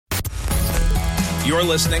You're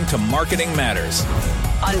listening to Marketing Matters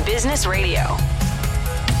on Business Radio.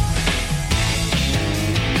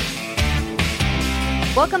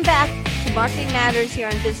 Welcome back to Marketing Matters here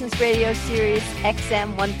on Business Radio Series XM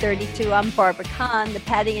 132. I'm Barbara Kahn, the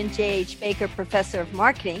Patty and J.H. Baker Professor of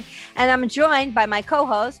Marketing, and I'm joined by my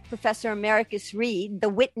co-host, Professor Marquez Reed, the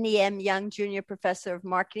Whitney M. Young Jr. Professor of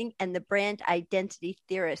Marketing and the Brand Identity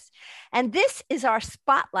Theorist. And this is our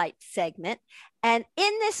Spotlight segment. And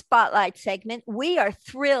in this Spotlight segment, we are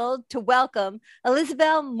thrilled to welcome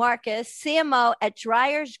Elizabell Marquez, CMO at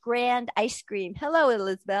Dreyer's Grand Ice Cream. Hello,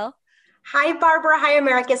 Elizabell. Hi, Barbara. Hi,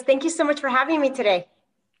 Marquez. Thank you so much for having me today.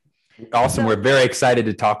 Awesome. We're very excited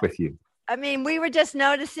to talk with you. I mean, we were just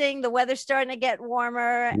noticing the weather's starting to get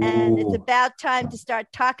warmer, and it's about time to start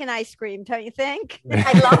talking ice cream, don't you think?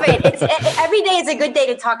 I love it. Every day is a good day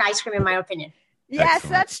to talk ice cream, in my opinion. Yes,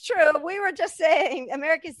 excellent. That's true. We were just saying,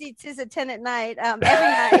 America eats his at 10 at night, every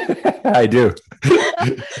night. I do.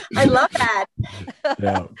 I love that.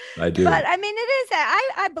 Yeah, I do. But I mean, it is,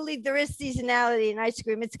 I believe there is seasonality in ice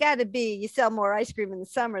cream. It's got to be, you sell more ice cream in the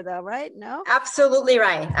summer though, right? No? Absolutely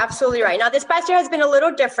right. Absolutely right. Now, this past year has been a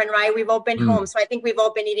little different, right? We've all been home. So I think we've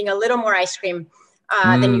all been eating a little more ice cream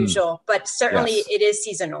than usual, but certainly It is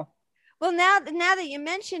seasonal. Well, now that you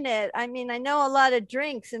mention it, I mean, I know a lot of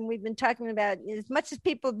drinks, and we've been talking about as much as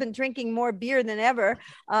people have been drinking more beer than ever,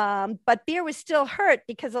 but beer was still hurt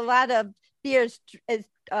because a lot of beer is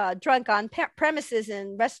drunk on premises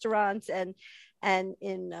in restaurants and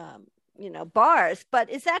in bars.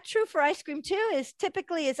 But is that true for ice cream too? Is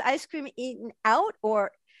ice cream eaten out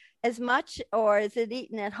or as much, or is it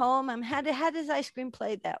eaten at home? How does ice cream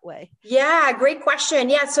play that way? Yeah, great question.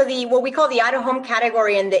 Yeah, so what we call the out-of-home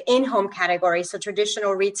category and the in-home category, so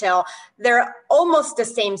traditional retail, they're almost the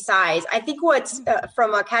same size. I think what's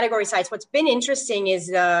from a category size, what's been interesting is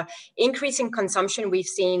the increase in consumption we've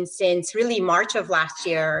seen since really March of last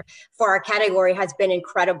year for our category has been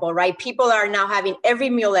incredible, right? People are now having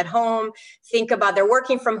every meal at home. Think about they're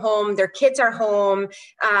working from home, their kids are home.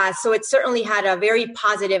 So it certainly had a very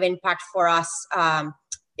positive impact for us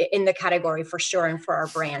in the category for sure, and for our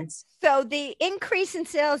brands. So the increase in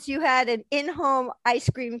sales you had in-home ice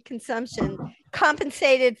cream consumption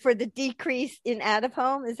compensated for the decrease in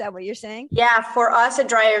out-of-home? Is that what you're saying? Yeah, for us at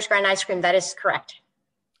Dreyer's Grand Ice Cream, that is correct.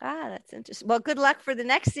 Ah, that's interesting. Well, good luck for the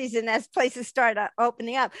next season as places start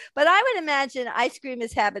opening up. But I would imagine ice cream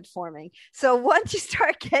is habit forming. So once you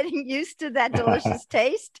start getting used to that delicious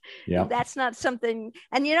taste, that's not something,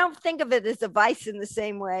 and you don't think of it as a vice in the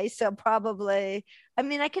same way. So probably, I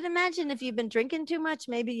mean, I can imagine if you've been drinking too much,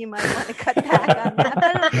 maybe you might want to cut back on that. But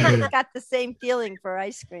I don't think it's got the same feeling for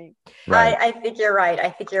ice cream. Right. I think you're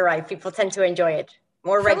right. People tend to enjoy it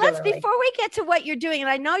more regularly. Before we get to what you're doing, and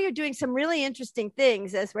I know you're doing some really interesting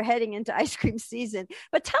things as we're heading into ice cream season,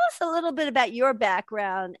 but tell us a little bit about your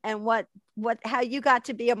background and how you got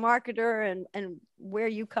to be a marketer and where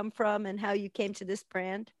you come from and how you came to this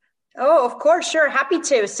brand. Oh, of course. Sure. Happy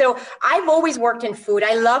to. So I've always worked in food.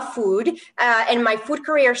 I love food. And my food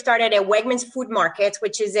career started at Wegmans Food Markets,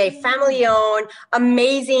 which is a family-owned,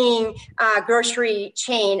 amazing grocery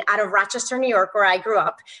chain out of Rochester, New York, where I grew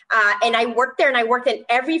up. And I worked there, and I worked in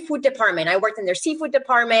every food department. I worked in their seafood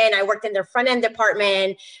department. I worked in their front-end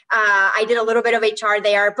department. I did a little bit of HR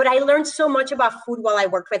there, but I learned so much about food while I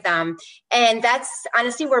worked with them. And that's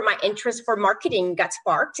honestly where my interest for marketing got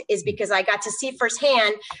sparked, is because I got to see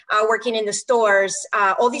firsthand working in the stores,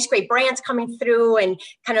 all these great brands coming through, and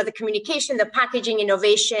kind of the communication, the packaging,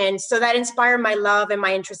 innovation. So that inspired my love and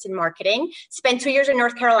my interest in marketing. Spent 2 years in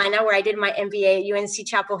North Carolina, where I did my MBA at UNC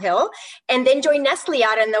Chapel Hill, and then joined Nestle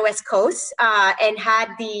out on the West Coast, and had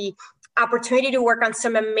the opportunity to work on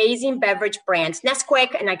some amazing beverage brands.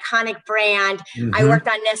 Nesquik, an iconic brand. Mm-hmm. I worked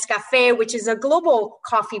on Nescafe, which is a global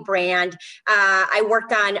coffee brand. I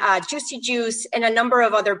worked on Juicy Juice and a number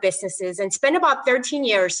of other businesses, and spent about 13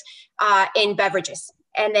 years in beverages.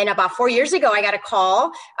 And then about 4 years ago, I got a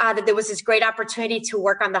call that there was this great opportunity to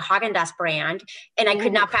work on the Haagen-Dazs brand, and I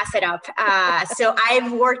could not pass it up. So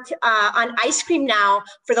I've worked on ice cream now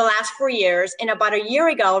for the last 4 years. And about a year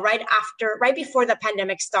ago, right before the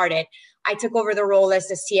pandemic started, I took over the role as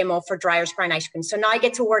the CMO for Dreyer's Grand Ice Cream. So now I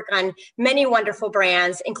get to work on many wonderful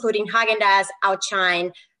brands, including Haagen-Dazs,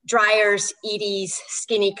 Outshine, Dreyer's, Edie's,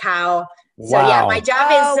 Skinny Cow. Wow. So yeah, my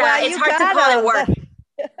job is, it's hard to call it work.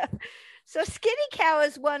 So Skinny Cow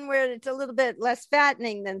is one where it's a little bit less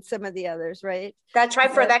fattening than some of the others, right? That's right.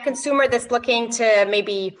 For that consumer that's looking to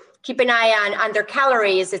maybe keep an eye on their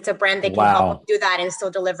calories, it's a brand that can help them do that and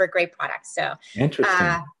still deliver great products. So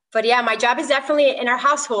interesting. But yeah, my job is definitely in our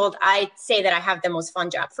household. I'd say that I have the most fun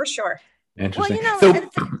job for sure. Interesting. Well,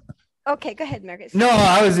 Okay, go ahead, Marquez. No,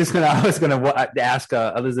 I was gonna ask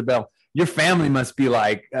Elizabell. Your family must be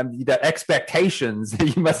like the expectations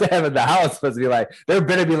that you must have in the house must be like there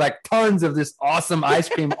better be like tons of this awesome ice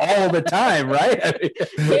cream all the time, right?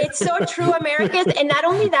 It's so true, Americans. And not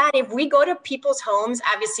only that, if we go to people's homes,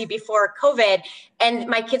 obviously before COVID, and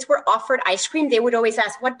my kids were offered ice cream, they would always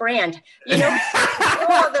ask, "What brand?" You know,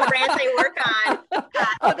 all the brands they work on.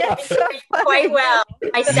 That's so quite well.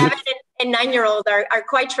 My 7 and 9-year-old are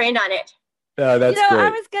quite trained on it. Oh, that's great. I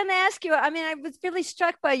was going to ask you, I mean, I was really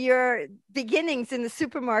struck by your beginnings in the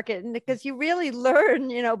supermarket, and because you really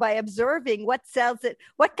learn, by observing what sells it,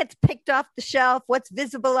 what gets picked off the shelf, what's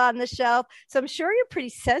visible on the shelf. So I'm sure you're pretty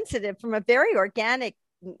sensitive from a very organic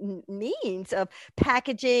means of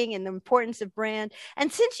packaging and the importance of brand.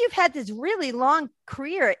 And since you've had this really long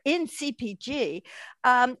career in CPG,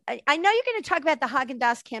 I know you're going to talk about the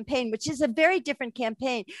Haagen-Dazs campaign, which is a very different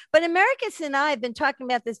campaign. But Marquez and I have been talking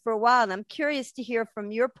about this for a while, and I'm curious to hear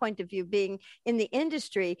from your point of view, being in the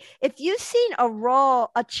industry, if you've seen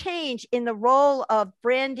a change in the role of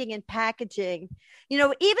branding and packaging,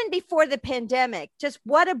 even before the pandemic, just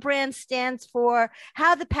what a brand stands for,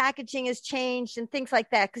 how the packaging has changed, and things like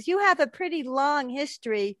that, because you have a pretty long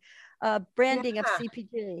history of branding of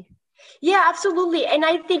CPG. Yeah, absolutely. And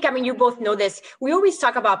I think, you both know this. We always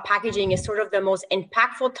talk about packaging as sort of the most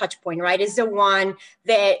impactful touch point, right? Is the one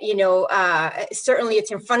that, certainly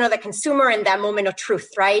it's in front of the consumer in that moment of truth,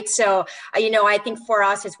 right? So, I think for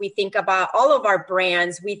us, as we think about all of our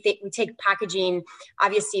brands, we take packaging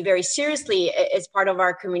obviously very seriously as part of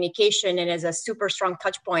our communication and as a super strong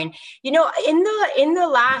touch point. In the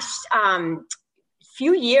last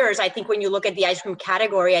few years, I think when you look at the ice cream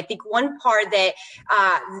category, I think one part that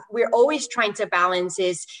we're always trying to balance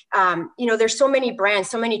is, there's so many brands,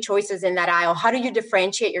 so many choices in that aisle. How do you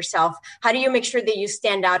differentiate yourself? How do you make sure that you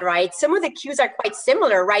stand out, right? Some of the cues are quite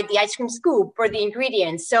similar, right? The ice cream scoop or the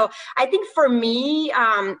ingredients. So I think for me,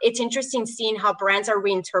 it's interesting seeing how brands are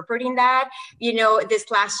reinterpreting that, this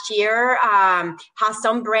last year, how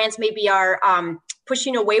some brands maybe are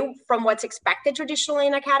pushing away from what's expected traditionally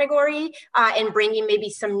in a category and bringing maybe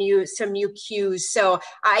some new cues. So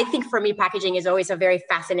I think for me, packaging is always a very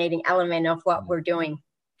fascinating element of what we're doing.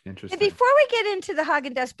 Interesting. Before we get into the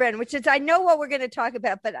Haagen-Dazs brand, which is, I know what we're going to talk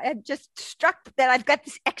about, but I'm just struck that I've got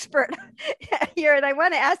this expert here, and I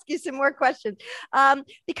want to ask you some more questions.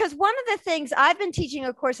 Because one of the things I've been teaching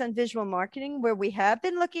a course on visual marketing, where we have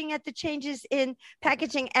been looking at the changes in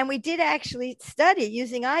packaging, and we did actually study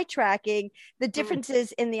using eye tracking the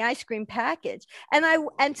differences in the ice cream package.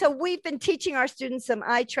 And so we've been teaching our students some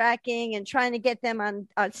eye tracking and trying to get them on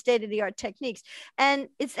state-of-the-art techniques. And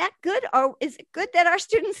is that good, or is it good that our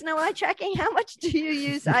students know eye tracking? How much do you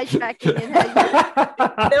use eye tracking? And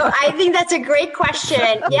how No, I think that's a great question.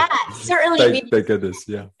 Yeah, certainly. Thank goodness.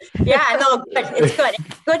 Yeah. Yeah, no, good. It's good.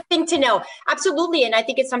 Good thing to know. Absolutely. And I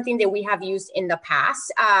think it's something that we have used in the past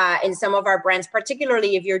in some of our brands,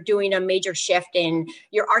 particularly if you're doing a major shift in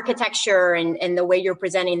your architecture and the way you're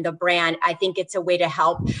presenting the brand. I think it's a way to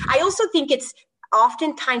help. I also think it's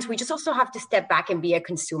oftentimes we just also have to step back and be a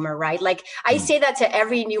consumer, right? Like I say that to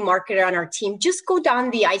every new marketer on our team, just go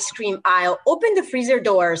down the ice cream aisle, open the freezer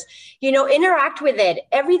doors, interact with it.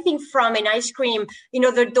 Everything from an ice cream,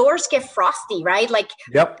 the doors get frosty, right? Like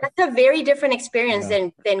That's a very different experience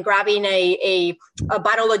than grabbing a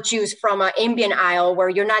bottle of juice from an ambient aisle where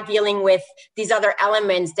you're not dealing with these other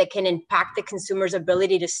elements that can impact the consumer's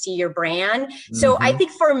ability to see your brand. So I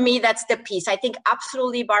think for me, that's the piece. I think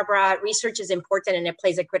absolutely, Barbara, research is important and it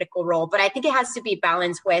plays a critical role, but I think it has to be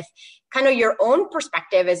balanced with kind of your own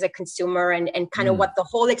perspective as a consumer and kind of what the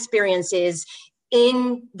whole experience is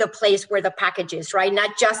in the place where the package is, right?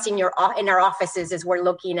 Not just in our offices as we're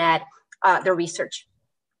looking at the research.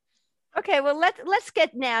 Okay, well, let's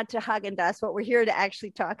get now to Haagen-Dazs, what we're here to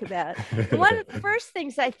actually talk about. One of the first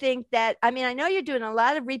things I think that, I know you're doing a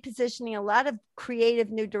lot of repositioning, a lot of creative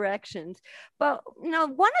new directions, but,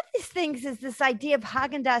 one of these things is this idea of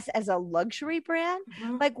Haagen-Dazs as a luxury brand.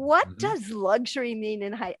 Like, what does luxury mean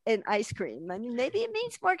in ice cream? Maybe it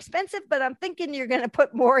means more expensive, but I'm thinking you're going to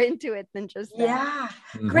put more into it than just that.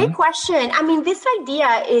 Yeah, great question. This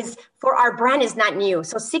idea for our brand is not new.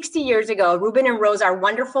 So 60 years ago, Ruben and Rose, our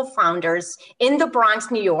wonderful founders in the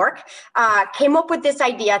Bronx, New York, came up with this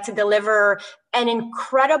idea to deliver an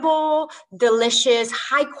incredible, delicious,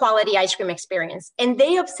 high quality ice cream experience. And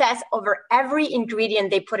they obsess over every ingredient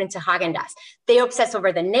they put into Haagen-Dazs. They obsess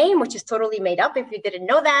over the name, which is totally made up if you didn't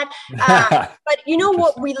know that. But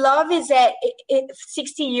what we love is that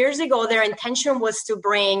 60 years ago, their intention was to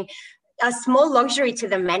bring a small luxury to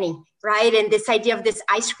the many, right? And this idea of this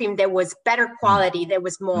ice cream that was better quality, there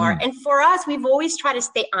was more. And for us, we've always tried to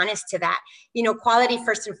stay honest to that. Quality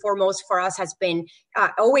first and foremost for us has been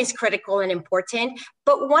always critical and important.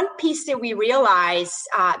 But one piece that we realized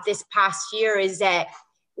this past year is that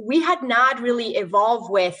we had not really evolved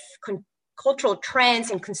with cultural trends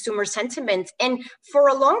and consumer sentiment. And for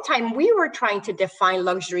a long time, we were trying to define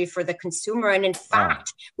luxury for the consumer. And in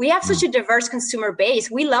fact, we have such a diverse consumer base.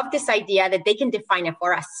 We love this idea that they can define it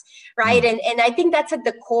for us, right? And I think that's at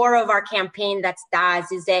the core of our campaign, that's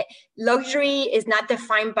DAS, is that luxury is not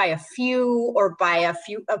defined by a few or by a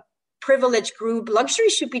privileged group. Luxury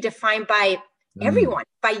should be defined by everyone,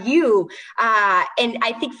 by you. And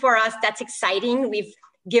I think for us, that's exciting. We've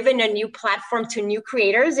given a new platform to new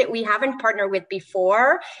creators that we haven't partnered with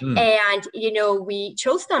before. And, we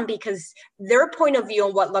chose them because their point of view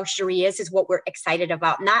on what luxury is what we're excited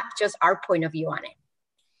about, not just our point of view on it.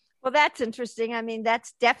 Well, that's interesting. I mean,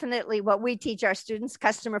 that's definitely what we teach our students,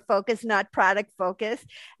 customer focus, not product focus.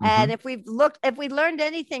 And if we learned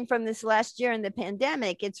anything from this last year in the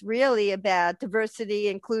pandemic, it's really about diversity,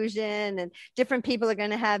 inclusion, and different people are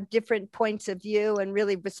going to have different points of view and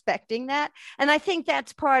really respecting that. And I think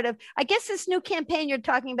that's part of, I guess this new campaign you're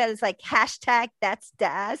talking about is like hashtag that's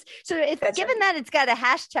DAS. So given that it's got a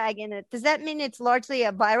hashtag in it, does that mean it's largely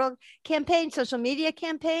a viral campaign, social media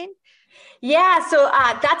campaign? Yeah, so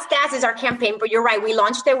That's DAS is our campaign, but you're right. We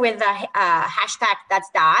launched it with a hashtag That's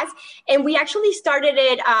DAS, and we actually started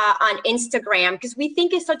it on Instagram because we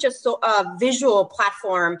think it's such a visual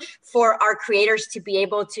platform for our creators to be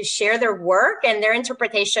able to share their work and their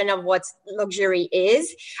interpretation of what luxury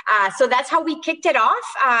is. So that's how we kicked it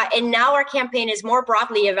off, and now our campaign is more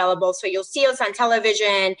broadly available. So you'll see us on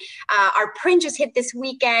television. Our print just hit this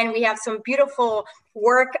weekend. We have some beautiful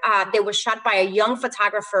work that was shot by a young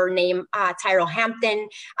photographer named Tyrell Hampton,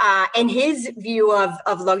 and his view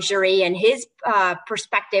of luxury and his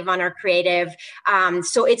perspective on our creative.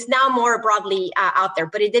 So it's now more broadly out there,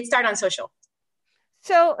 but it did start on social.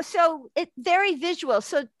 So it's very visual.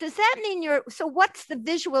 So does that mean so what's the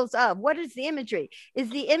visuals of? What is the imagery? Is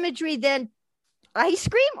the imagery then ice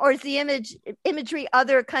cream, or is the imagery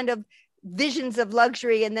other kind of visions of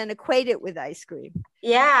luxury and then equate it with ice cream?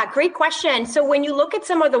 Yeah, great question. So when you look at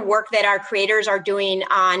some of the work that our creators are doing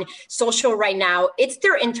on social right now, it's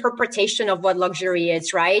their interpretation of what luxury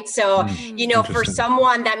is, right? So, for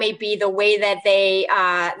someone that may be the way that they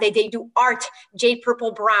do art, Jade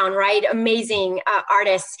Purple Brown, right? Amazing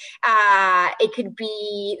artists. It could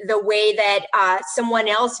be the way that someone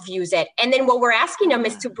else views it. And then what we're asking them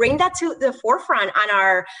is to bring that to the forefront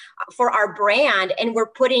for our brand. And we're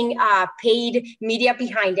putting paid media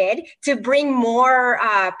behind it to bring more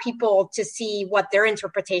people to see what their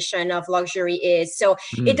interpretation of luxury is. So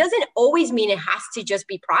it doesn't always mean it has to just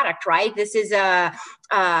be product, right? This is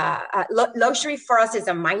luxury for us is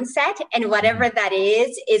a mindset, and whatever that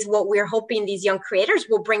is what we're hoping these young creators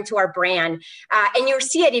will bring to our brand. And you'll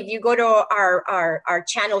see it if you go to our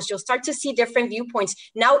channels. You'll start to see different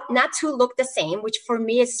viewpoints. Now, not to look the same, which for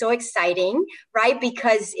me is so exciting, right?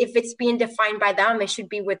 Because if it's being defined by them, it should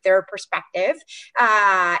be with their perspective.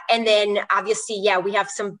 And then obviously, we have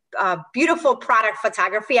some beautiful product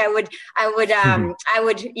photography. I would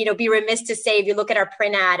be remiss to say, if you look at our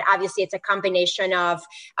print ad, obviously it's a combination of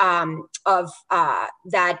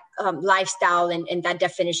that lifestyle and that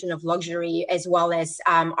definition of luxury, as well as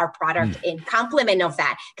our product in complement of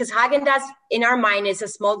that. Because Häagen-Dazs, in our mind, is a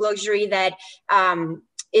small luxury that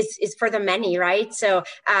is for the many, right? So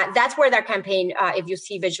that's where that campaign, if you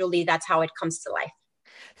see visually, that's how it comes to life.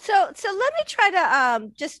 So let me try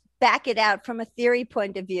to just back it out from a theory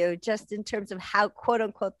point of view, just in terms of how, quote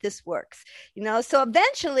unquote, this works. So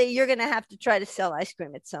eventually you're going to have to try to sell ice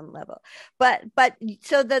cream at some level. But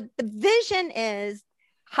so the vision is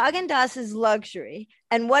Häagen-Dazs is luxury,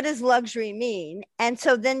 and what does luxury mean? And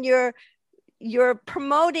so then you're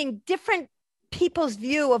promoting different people's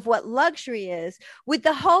view of what luxury is, with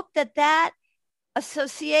the hope that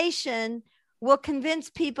association will convince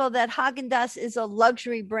people that Häagen-Dazs is a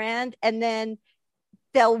luxury brand, and then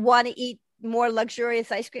they'll want to eat more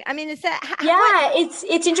luxurious ice cream. I mean, is that it's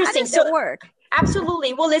interesting. How does it work?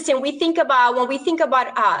 Absolutely. Well, listen, when we think about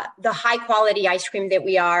the high quality ice cream that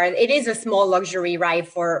we are, it is a small luxury, right,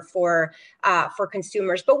 for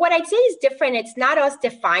consumers. But what I'd say is different. It's not us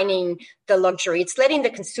defining the luxury. It's letting the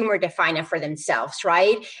consumer define it for themselves,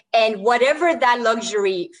 right? And whatever that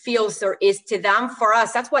luxury feels or is to them, for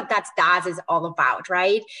us, that's what That's DAS is all about,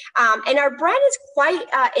 right? And our brand is quite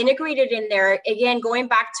integrated in there. Again, going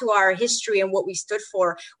back to our history and what we stood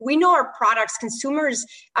for, we know our products, consumers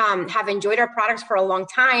have enjoyed our products products for a long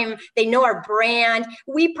time. They know our brand.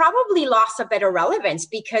 We probably lost a bit of relevance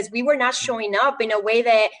because we were not showing up in a way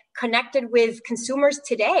that connected with consumers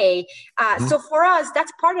today. So for us,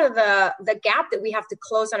 that's part of the gap that we have to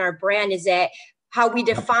close on our brand, is that how we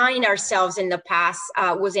define ourselves in the past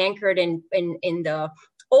was anchored in the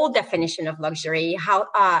old definition of luxury. How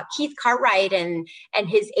Keith Cartwright and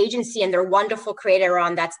his agency and their wonderful creator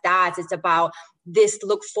on That's Daz, it's about this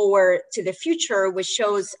look forward to the future, which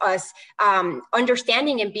shows us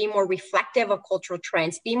understanding and being more reflective of cultural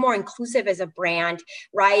trends, being more inclusive as a brand,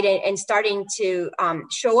 right? And starting to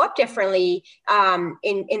show up differently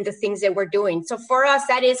in the things that we're doing. So for us,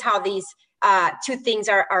 that is how these two things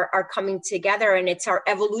are coming together, and it's our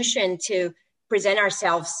evolution to present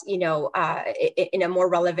ourselves, in a more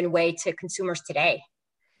relevant way to consumers today.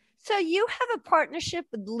 So you have a partnership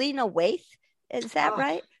with Lena Waithe, is that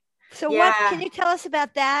right? So yeah. What can you tell us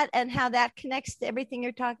about that and how that connects to everything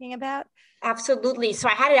you're talking about? Absolutely. So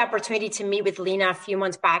I had an opportunity to meet with Lena a few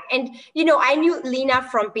months back. And, I knew Lena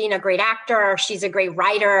from being a great actor. She's a great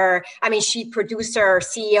writer. I mean, she's producer,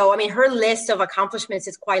 CEO. I mean, her list of accomplishments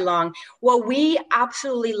is quite long. What we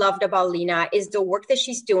absolutely loved about Lena is the work that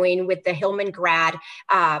she's doing with the Hillman Grad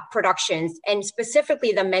Productions, and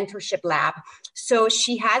specifically the Mentorship Lab. So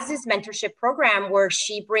she has this mentorship program where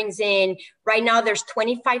she brings in, right now there's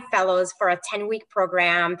 25 fellows for a 10-week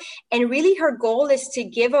program. And really her goal is to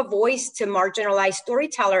give a voice to marginalized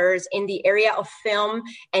storytellers in the area of film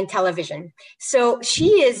and television. So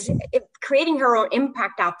she is creating her own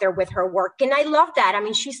impact out there with her work. And I love that. I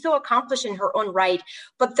mean, she's so accomplished in her own right,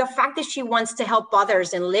 but the fact that she wants to help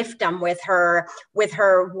others and lift them with her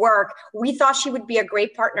work, we thought she would be a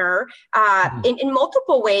great partner in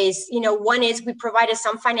multiple ways. One is we provided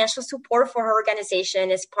some financial support for her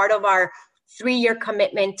organization as part of our 3-year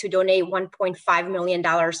commitment to donate $1.5 million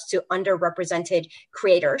to underrepresented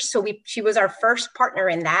creators. So she was our first partner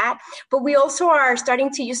in that. But we also are starting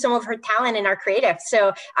to use some of her talent in our creative.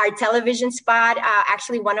 So our television spot,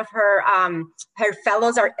 actually one of her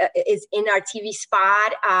fellows is in our TV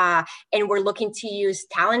spot. And we're looking to use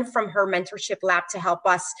talent from her mentorship lab to help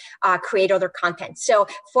us create other content. So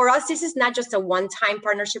for us, this is not just a one-time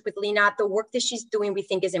partnership with Lena. The work that she's doing, we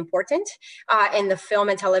think, is important in the film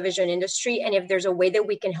and television industry. And if there's a way that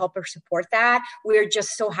we can help her support that, we're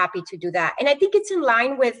just so happy to do that. And I think it's in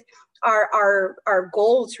line with our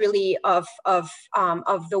goals, really, of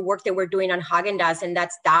the work that we're doing on Haagen-Dazs and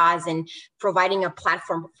That's Daz, and providing a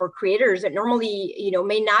platform for creators that normally,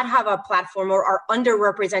 may not have a platform or are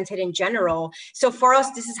underrepresented in general. So for us,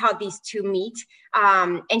 this is how these two meet.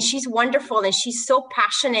 And she's wonderful and she's so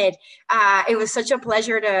passionate. It was such a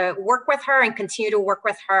pleasure to work with her and continue to work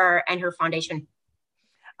with her and her foundation.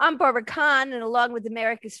 I'm Barbara Kahn, and along with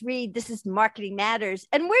Marquez Reed, this is Marketing Matters.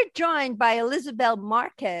 And we're joined by Elizabell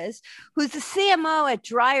Marquez, who's the CMO at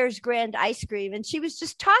Dreyer's Grand Ice Cream. And she was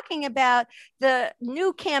just talking about the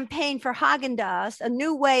new campaign for Haagen-Dazs, a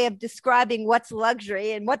new way of describing what's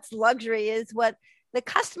luxury. And what's luxury is what the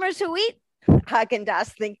customers who eat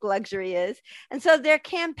Haagen-Dazs think luxury is. And so their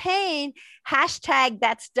campaign,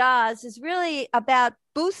 #That'sDaz, is really about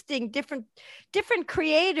boosting different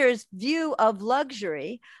creators' view of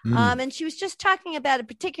luxury. And she was just talking about a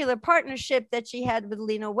particular partnership that she had with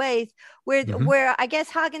Lena Waithe, where I guess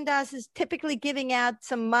Haagen-Dazs is typically giving out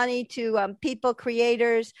some money to people,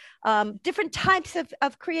 creators, different types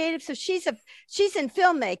of creative. So she's in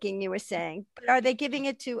filmmaking, you were saying, but are they giving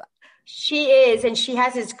it to? She is, and she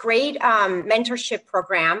has this great mentorship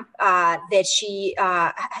program that she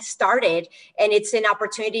has started, and it's an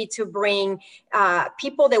opportunity to bring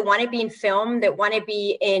people that want to be in film, that want to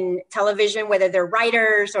be in television, whether they're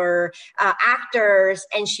writers or actors,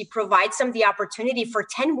 and she provides them the opportunity for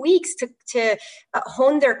 10 weeks to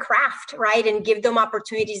hone their craft, right, and give them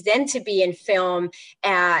opportunities then to be in film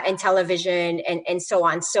and television and so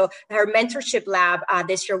on. So her mentorship lab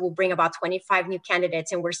this year will bring about 25 new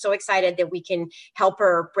candidates, and we're so excited that we can help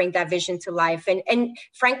her bring that vision to life and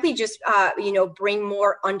frankly just bring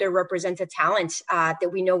more underrepresented talent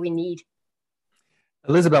that we know we need.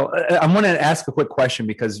 Elizabell, I want to ask a quick question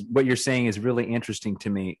because what you're saying is really interesting to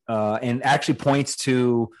me and actually points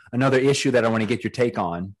to another issue that I want to get your take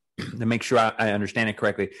on to make sure I understand it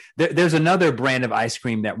correctly. There's another brand of ice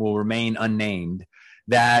cream that will remain unnamed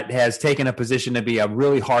that has taken a position to be a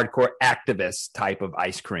really hardcore activist type of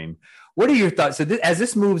ice cream. What are your thoughts? So as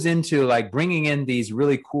this moves into like bringing in these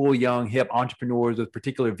really cool, young, hip entrepreneurs with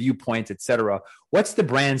particular viewpoints, et cetera, what's the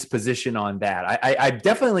brand's position on that? I'm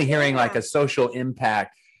definitely hearing like a social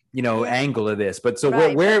impact, angle of this. But so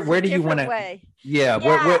right. where do you want to? Yeah.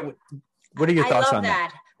 What are your thoughts on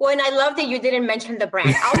that? Well, and I love that you didn't mention the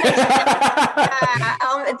brand.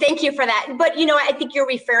 thank you for that. But, I think you're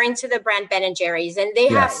referring to the brand Ben & Jerry's, and they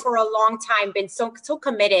have for a long time been so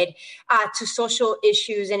committed to social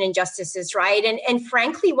issues and injustices, right? And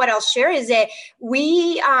frankly, what I'll share is that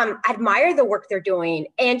we admire the work they're doing.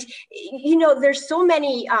 And, there's so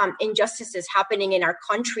many injustices happening in our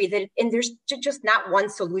country and there's just not one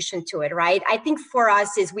solution to it, right? I think for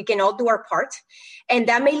us is we can all do our part. And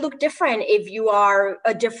that may look different if you are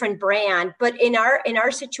a different brand. But in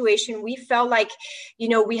our situation, we felt like,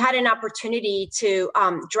 we had an opportunity to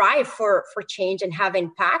drive for change and have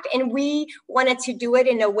impact. And we wanted to do it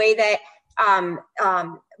in a way that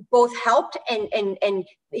both helped and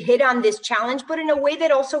hit on this challenge, but in a way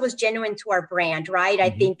that also was genuine to our brand, right? I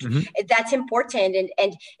think that's important.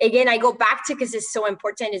 And again, I go back to, because it's so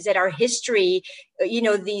important, is that our history,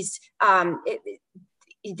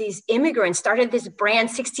 these immigrants started this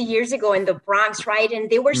brand 60 years ago in the Bronx, right? And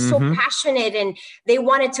they were so passionate and they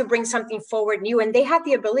wanted to bring something forward new. And they had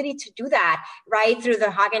the ability to do that, right, through the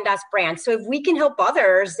Häagen-Dazs brand. So if we can help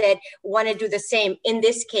others that want to do the same, in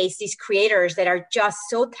this case, these creators that are just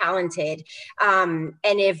so talented, and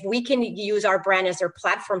if we can use our brand as their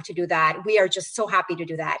platform to do that, we are just so happy to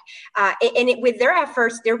do that. With their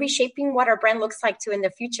efforts, they're reshaping what our brand looks like too in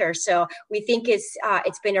the future. So we think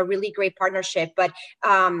it's been a really great partnership. But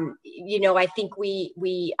I think we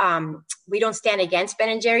don't stand against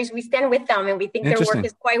Ben & Jerry's. We stand with them, and we think their work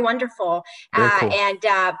is quite wonderful. Cool.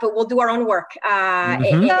 But we'll do our own work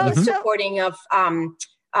in supporting of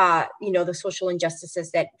the social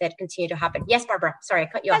injustices that continue to happen. Yes, Barbara. Sorry, I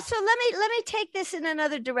cut you off. So let me take this in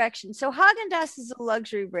another direction. So Häagen-Dazs is a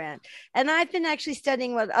luxury brand, and I've been actually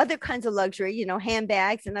studying what other kinds of luxury,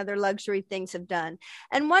 handbags and other luxury things have done.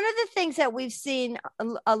 And one of the things that we've seen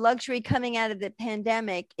a luxury coming out of the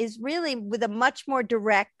pandemic is really with a much more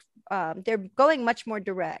direct. They're going much more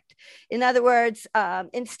direct. In other words,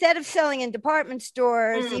 instead of selling in department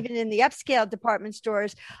stores, even in the upscale department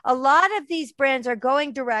stores, a lot of these brands are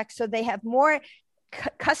going direct. So they have more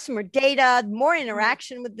customer data, more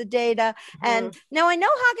interaction with the data. And now I know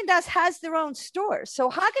Häagen-Dazs has their own stores. So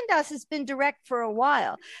Häagen-Dazs has been direct for a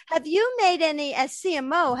while. Have you made any, as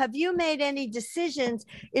CMO, have you made any decisions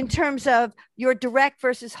in terms of your direct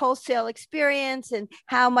versus wholesale experience and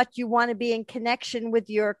how much you want to be in connection with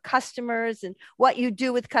your customers and what you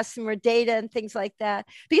do with customer data and things like that?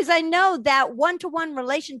 Because I know that one-to-one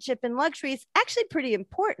relationship in luxury is actually pretty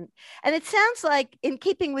important. And it sounds like, in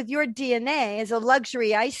keeping with your DNA as a luxury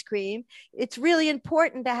ice cream, it's really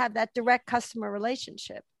important to have that direct customer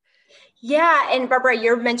relationship. Yeah. And Barbara,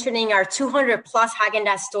 you're mentioning our 200 plus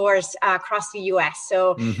Häagen-Dazs stores across the US.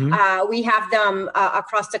 So we have them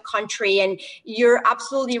across the country. And you're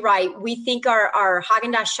absolutely right. We think our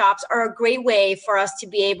Häagen-Dazs shops are a great way for us to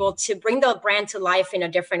be able to bring the brand to life in a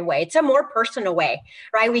different way. It's a more personal way,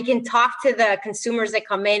 right? We can talk to the consumers that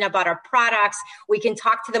come in about our products. We can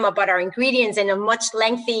talk to them about our ingredients in a much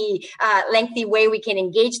lengthy way. We can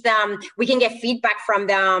engage them. We can get feedback from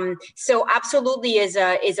them. So absolutely is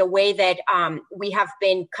a way that we have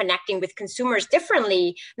been connecting with consumers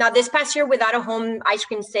differently. Now, this past year with out-of-home ice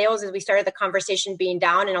cream sales, as we started the conversation being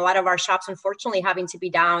down, and a lot of our shops, unfortunately, having to be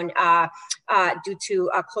down due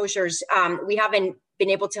to closures, we haven't been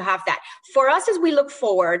able to have that. For us, as we look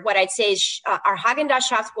forward, what I'd say is our Häagen-Dazs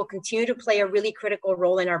shops will continue to play a really critical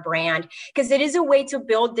role in our brand, because it is a way to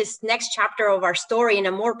build this next chapter of our story in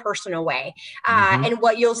a more personal way. And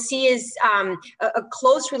what you'll see is a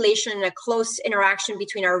close relation and a close interaction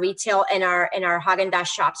between our retail and our Häagen-Dazs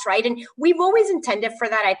shops, right? And we've always intended for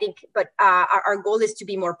that, I think, but our goal is to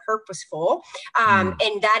be more purposeful.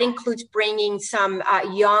 And that includes bringing some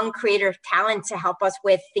young creative talent to help us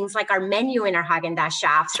with things like our menu in our Häagen-Dazs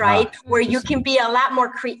shops, right? Where you can be a lot more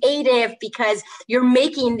creative because you're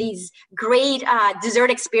making these great dessert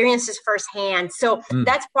experiences firsthand. So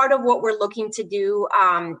that's part of what we're looking to do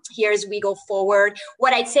here as we go forward.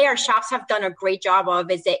 What I'd say our shops have done a great job of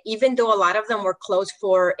is that even though a lot of them were closed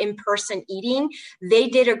for in-person eating, they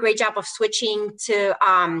did a great job of switching to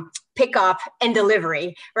pickup and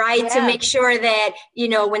delivery, right? To make sure that,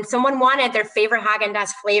 when someone wanted their favorite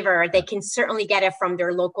Häagen-Dazs flavor, they can certainly get it from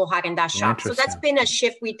their local Häagen-Dazs shop. So that's been a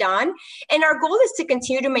shift we've done. And our goal is to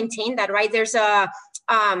continue to maintain that, right? There's a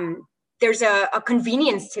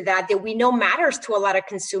convenience to that we know matters to a lot of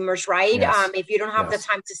consumers, right? If you don't have the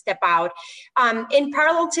time to step out. In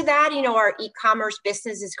parallel to that, our e-commerce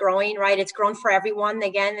business is growing, right? It's grown for everyone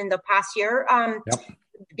again in the past year.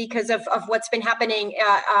 Because of what's been happening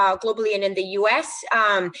globally and in the US.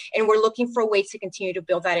 And we're looking for ways to continue to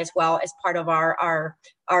build that as well as part of our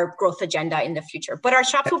growth agenda in the future. But our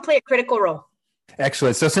shops will play a critical role.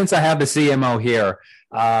 Excellent. So since I have the CMO here,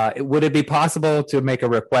 Would it be possible to make a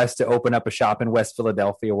request to open up a shop in West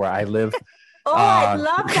Philadelphia where I live? Oh, I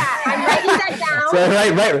love that. I'm writing that down.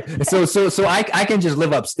 So I can just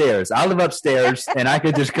live upstairs. I'll live upstairs and I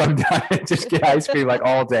could just come down and just get ice cream like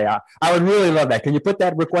all day. I would really love that. Can you put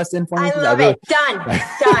that request in for me? I love it. Done.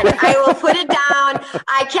 I will put it down.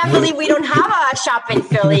 I can't believe we don't have a shop in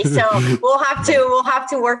Philly. So we'll have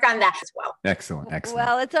to work on that as well. Excellent.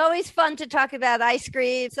 Well, it's always fun to talk about ice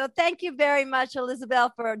cream. So thank you very much,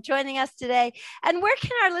 Elizabell, for joining us today. And where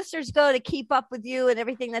can our listeners go to keep up with you and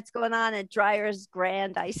everything that's going on at Dreyer's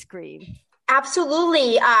Grand Ice Cream?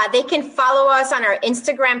 Absolutely. They can follow us on our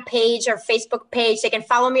Instagram page or Facebook page. They can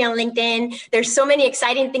follow me on LinkedIn. There's so many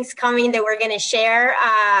exciting things coming that we're going to share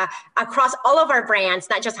across all of our brands,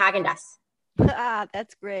 not just Haagen-Dazs.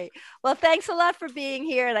 That's great. Well, thanks a lot for being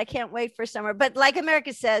here, and I can't wait for summer. But like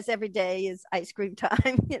America says, every day is ice cream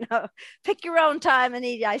time. Pick your own time and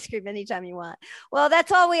eat ice cream anytime you want. Well,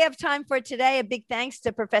 that's all we have time for today. A big thanks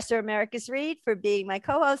to Professor Americus Reed for being my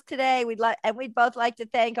co-host today. We'd both like to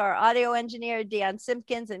thank our audio engineer, Dion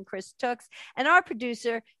Simpkins and Chris Tooks, and our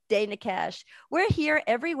producer, Dana Cash. We're here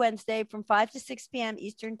every Wednesday from 5 to 6 p.m.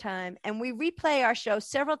 Eastern Time, and we replay our show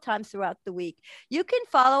several times throughout the week. You can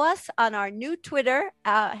follow us on our new Twitter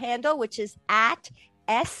handle, which is at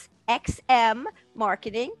SXM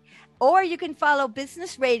Marketing, or you can follow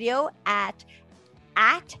Business Radio at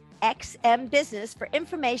XM Business for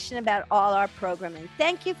information about all our programming.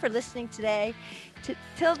 Thank you for listening today.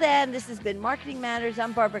 Till then, this has been Marketing Matters.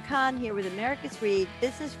 I'm Barbara Kahn here with Americus Reed,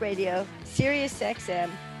 Business Radio, Sirius XM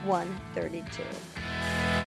 132.